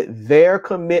believe that their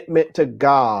commitment to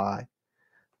God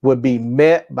would be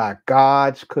met by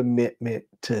God's commitment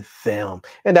to them.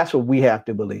 And that's what we have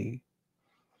to believe.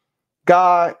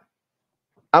 God,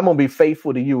 I'm going to be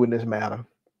faithful to you in this matter.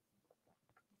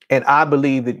 And I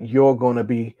believe that you're going to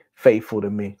be faithful to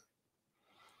me.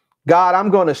 God, I'm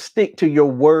going to stick to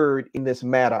your word in this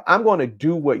matter. I'm going to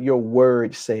do what your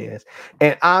word says.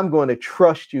 And I'm going to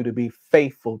trust you to be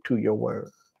faithful to your word.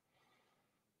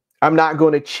 I'm not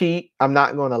going to cheat. I'm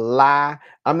not going to lie.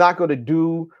 I'm not going to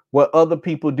do what other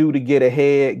people do to get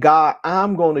ahead. God,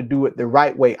 I'm going to do it the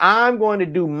right way. I'm going to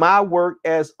do my work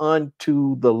as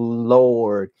unto the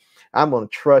Lord. I'm going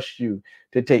to trust you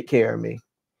to take care of me.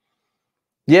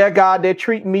 Yeah, God, they're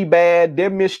treating me bad. They're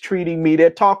mistreating me. They're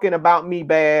talking about me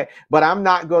bad, but I'm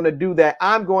not going to do that.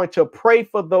 I'm going to pray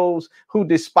for those who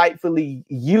despitefully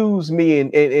use me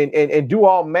and do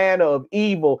all manner of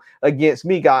evil against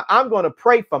me, God. I'm going to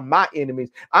pray for my enemies.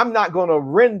 I'm not going to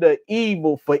render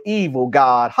evil for evil,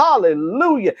 God.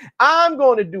 Hallelujah. I'm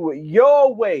going to do it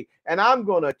your way, and I'm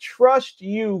going to trust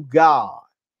you, God,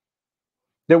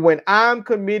 that when I'm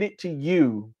committed to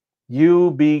you,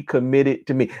 you be committed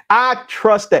to me. I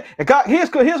trust that. And God, here's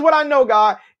what I know,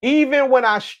 God. Even when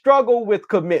I struggle with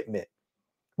commitment,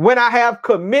 when I have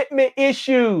commitment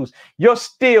issues, you're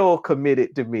still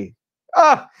committed to me.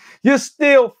 You're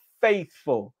still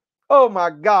faithful. Oh my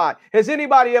God. Has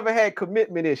anybody ever had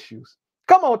commitment issues?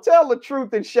 Come on, tell the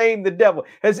truth and shame the devil.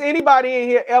 Has anybody in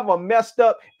here ever messed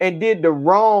up and did the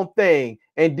wrong thing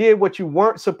and did what you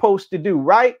weren't supposed to do,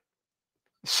 right?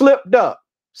 Slipped up.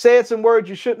 Said some words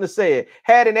you shouldn't have said,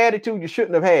 had an attitude you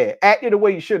shouldn't have had, acted the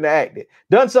way you shouldn't have acted,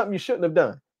 done something you shouldn't have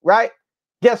done, right?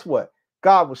 Guess what?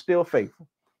 God was still faithful,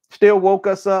 still woke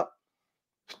us up,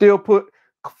 still put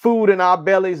food in our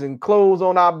bellies and clothes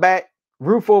on our back,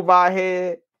 roof over our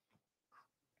head.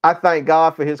 I thank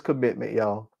God for his commitment,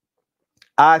 y'all.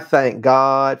 I thank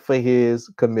God for his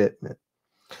commitment.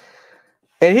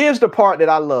 And here's the part that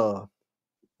I love.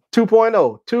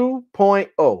 2.0,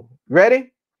 2.0.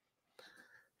 Ready?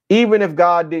 Even if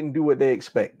God didn't do what they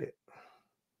expected,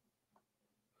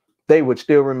 they would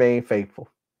still remain faithful.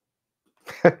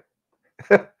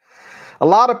 A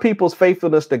lot of people's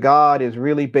faithfulness to God is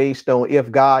really based on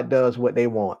if God does what they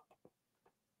want.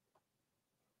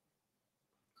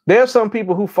 There are some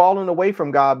people who've fallen away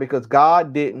from God because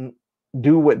God didn't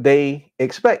do what they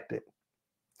expected.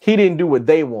 He didn't do what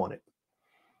they wanted.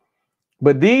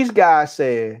 But these guys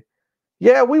said,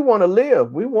 yeah, we want to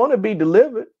live. We want to be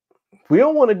delivered. We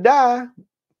don't want to die.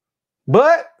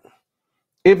 But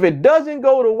if it doesn't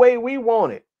go the way we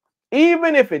want it,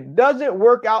 even if it doesn't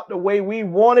work out the way we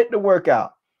want it to work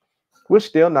out, we're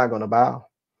still not going to bow.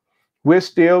 We're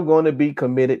still going to be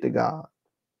committed to God.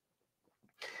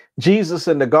 Jesus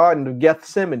in the Garden of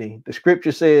Gethsemane, the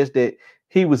scripture says that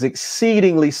he was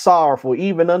exceedingly sorrowful,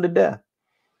 even unto death.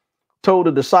 Told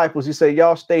the disciples, he said,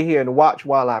 y'all stay here and watch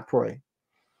while I pray.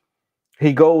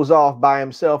 He goes off by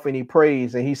himself and he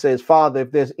prays and he says, Father,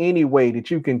 if there's any way that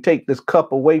you can take this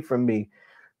cup away from me,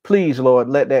 please, Lord,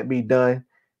 let that be done.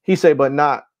 He said, but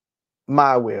not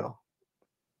my will,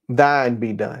 thine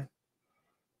be done.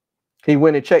 He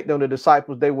went and checked on the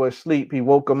disciples. They were asleep. He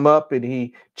woke them up and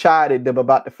he chided them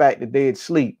about the fact that they had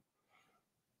sleep.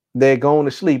 They're going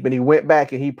to sleep. And he went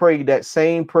back and he prayed that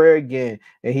same prayer again.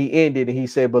 And he ended and he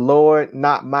said, but Lord,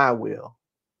 not my will,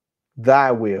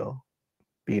 thy will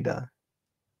be done.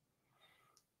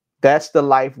 That's the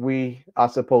life we are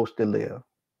supposed to live.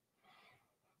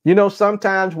 You know,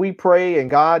 sometimes we pray and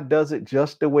God does it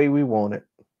just the way we want it.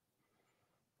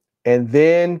 And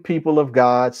then people of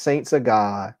God, saints of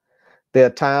God, there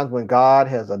are times when God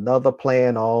has another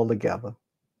plan altogether.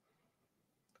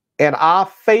 And our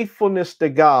faithfulness to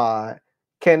God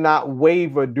cannot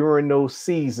waver during those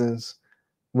seasons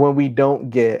when we don't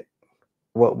get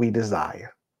what we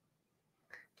desire.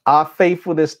 Our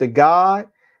faithfulness to God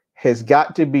has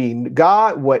got to be,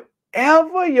 God,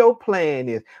 whatever your plan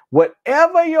is,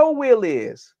 whatever your will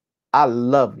is, I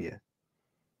love you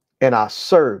and I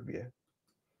serve you.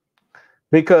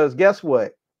 Because guess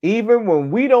what? Even when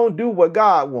we don't do what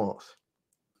God wants,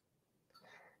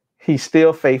 he's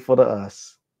still faithful to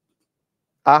us.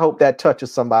 I hope that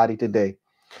touches somebody today.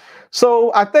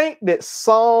 So I think that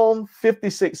Psalm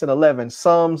 56 and 11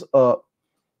 sums up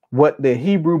what the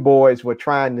Hebrew boys were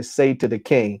trying to say to the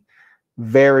king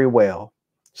very well.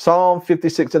 Psalm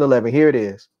 56 and 11, here it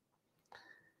is.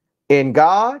 In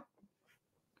God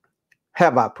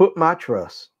have I put my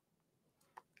trust.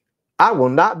 I will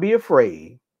not be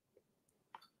afraid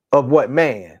of what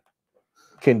man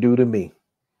can do to me.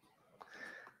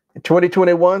 In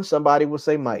 2021, somebody will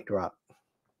say mic drop.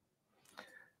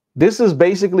 This is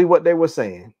basically what they were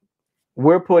saying.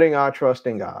 We're putting our trust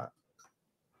in God.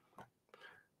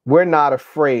 We're not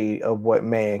afraid of what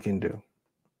man can do.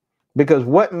 Because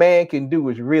what man can do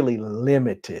is really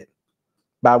limited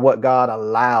by what God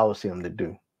allows him to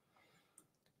do.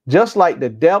 Just like the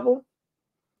devil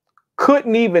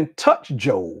couldn't even touch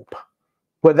Job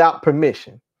without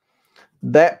permission.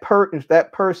 That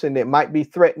person that might be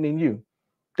threatening you,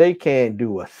 they can't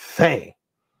do a thing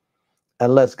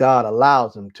unless God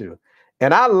allows them to.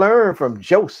 And I learned from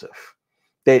Joseph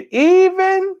that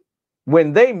even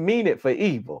when they mean it for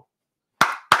evil,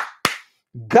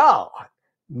 God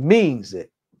means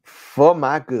it for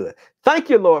my good. Thank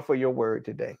you, Lord, for your word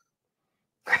today.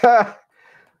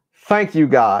 Thank you,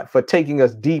 God, for taking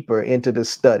us deeper into the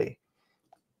study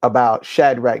about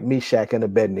Shadrach, Meshach, and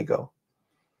Abednego.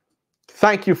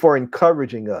 Thank you for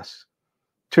encouraging us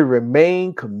to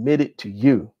remain committed to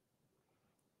you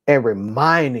and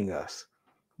reminding us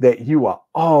that you are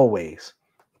always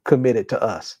committed to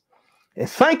us. And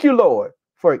thank you, Lord,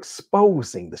 for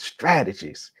exposing the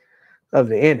strategies of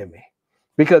the enemy,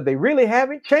 because they really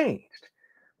haven't changed.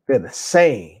 They're the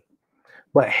same.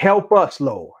 But help us,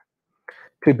 Lord,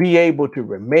 to be able to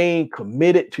remain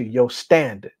committed to your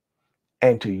standard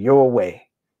and to your way.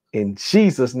 In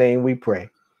Jesus' name we pray.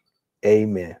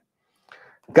 Amen.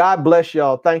 God bless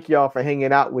y'all. Thank y'all for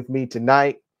hanging out with me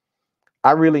tonight.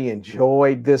 I really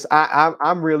enjoyed this.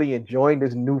 I'm really enjoying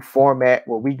this new format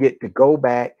where we get to go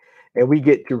back and we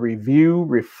get to review,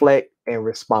 reflect, and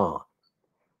respond.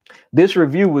 This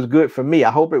review was good for me.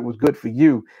 I hope it was good for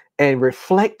you. And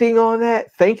reflecting on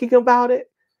that, thinking about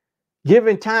it,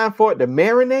 giving time for it to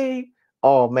marinate.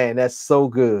 Oh man, that's so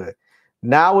good.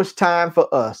 Now it's time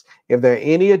for us. If there are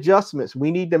any adjustments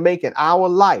we need to make in our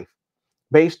life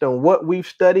based on what we've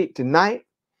studied tonight,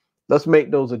 let's make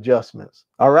those adjustments.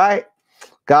 All right.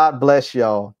 God bless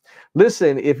y'all.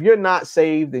 Listen, if you're not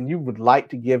saved and you would like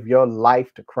to give your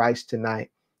life to Christ tonight,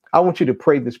 I want you to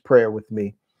pray this prayer with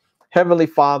me. Heavenly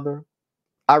Father,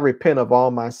 I repent of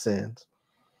all my sins.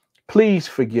 Please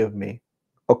forgive me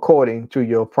according to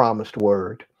your promised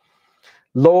word.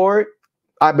 Lord,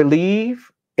 I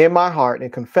believe in my heart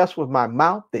and confess with my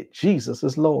mouth that Jesus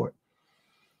is Lord.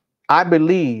 I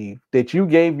believe that you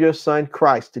gave your son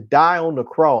Christ to die on the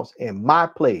cross in my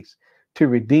place to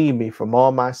redeem me from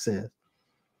all my sins.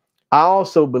 I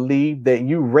also believe that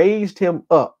you raised him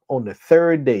up on the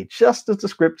third day, just as the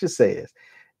scripture says,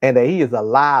 and that he is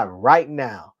alive right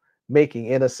now, making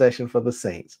intercession for the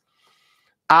saints.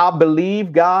 I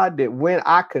believe, God, that when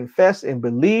I confess and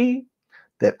believe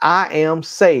that I am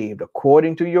saved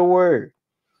according to your word.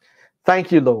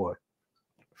 Thank you, Lord,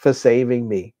 for saving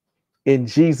me. In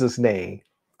Jesus' name,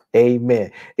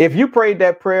 amen. If you prayed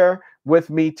that prayer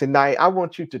with me tonight, I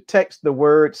want you to text the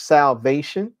word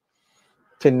salvation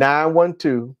to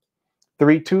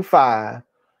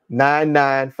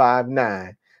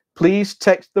 912-325-9959. Please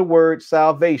text the word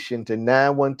salvation to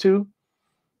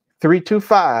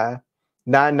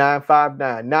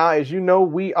 912-325-9959. Now, as you know,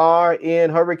 we are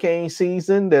in hurricane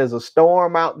season. There's a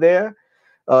storm out there.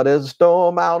 There's a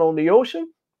storm out on the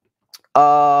ocean.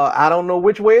 I don't know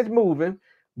which way it's moving,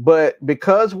 but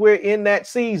because we're in that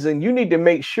season, you need to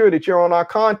make sure that you're on our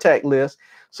contact list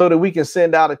so that we can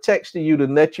send out a text to you to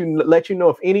let you know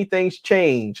if anything's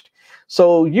changed.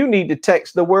 So you need to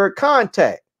text the word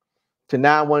contact to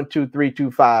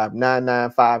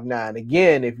 912-325-9959.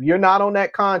 Again, if you're not on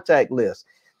that contact list,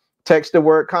 text the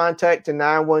word contact to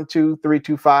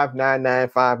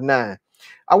 912-325-9959.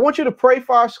 I want you to pray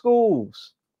for our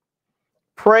schools.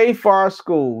 Pray for our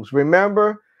schools.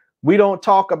 Remember, we don't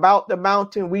talk about the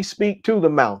mountain, we speak to the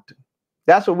mountain.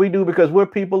 That's what we do because we're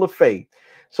people of faith.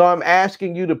 So I'm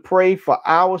asking you to pray for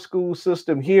our school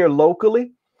system here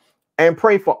locally and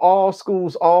pray for all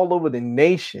schools all over the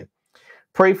nation.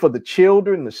 Pray for the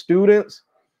children, the students,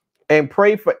 and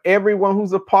pray for everyone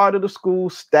who's a part of the school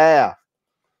staff.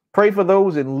 Pray for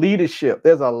those in leadership.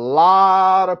 There's a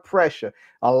lot of pressure,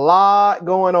 a lot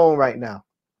going on right now.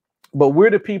 But we're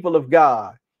the people of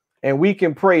God, and we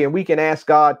can pray and we can ask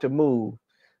God to move.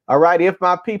 All right. If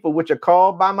my people, which are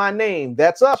called by my name,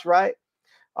 that's us, right?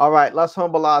 All right. Let's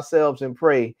humble ourselves and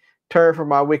pray, turn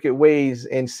from our wicked ways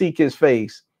and seek his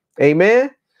face.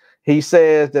 Amen. He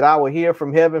says that I will hear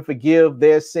from heaven, forgive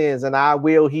their sins, and I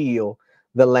will heal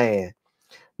the land.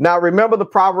 Now, remember the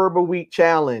Proverb of Week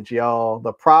challenge, y'all.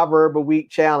 The Proverb of Week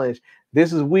challenge.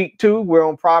 This is week 2. We're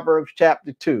on Proverbs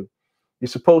chapter 2. You're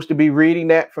supposed to be reading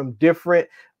that from different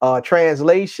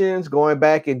translations, going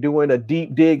back and doing a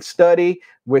deep dig study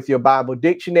with your Bible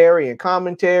dictionary and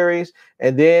commentaries.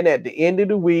 And then at the end of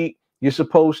the week, you're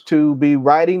supposed to be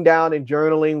writing down and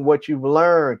journaling what you've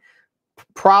learned.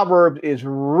 Proverbs is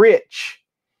rich.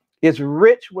 It's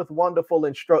rich with wonderful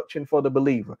instruction for the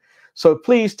believer. So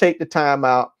please take the time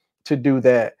out to do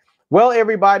that. Well,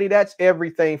 everybody, that's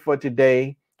everything for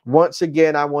today. Once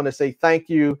again, I want to say thank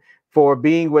you for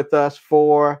being with us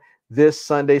for this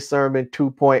Sunday Sermon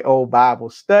 2.0 Bible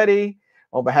study.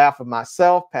 On behalf of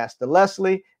myself, Pastor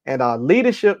Leslie, and our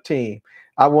leadership team,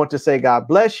 I want to say God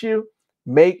bless you.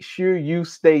 Make sure you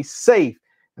stay safe.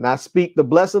 And I speak the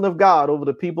blessing of God over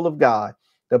the people of God,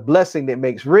 the blessing that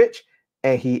makes rich,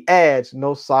 and he adds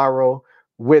no sorrow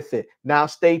with it. Now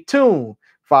stay tuned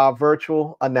for our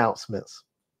virtual announcements.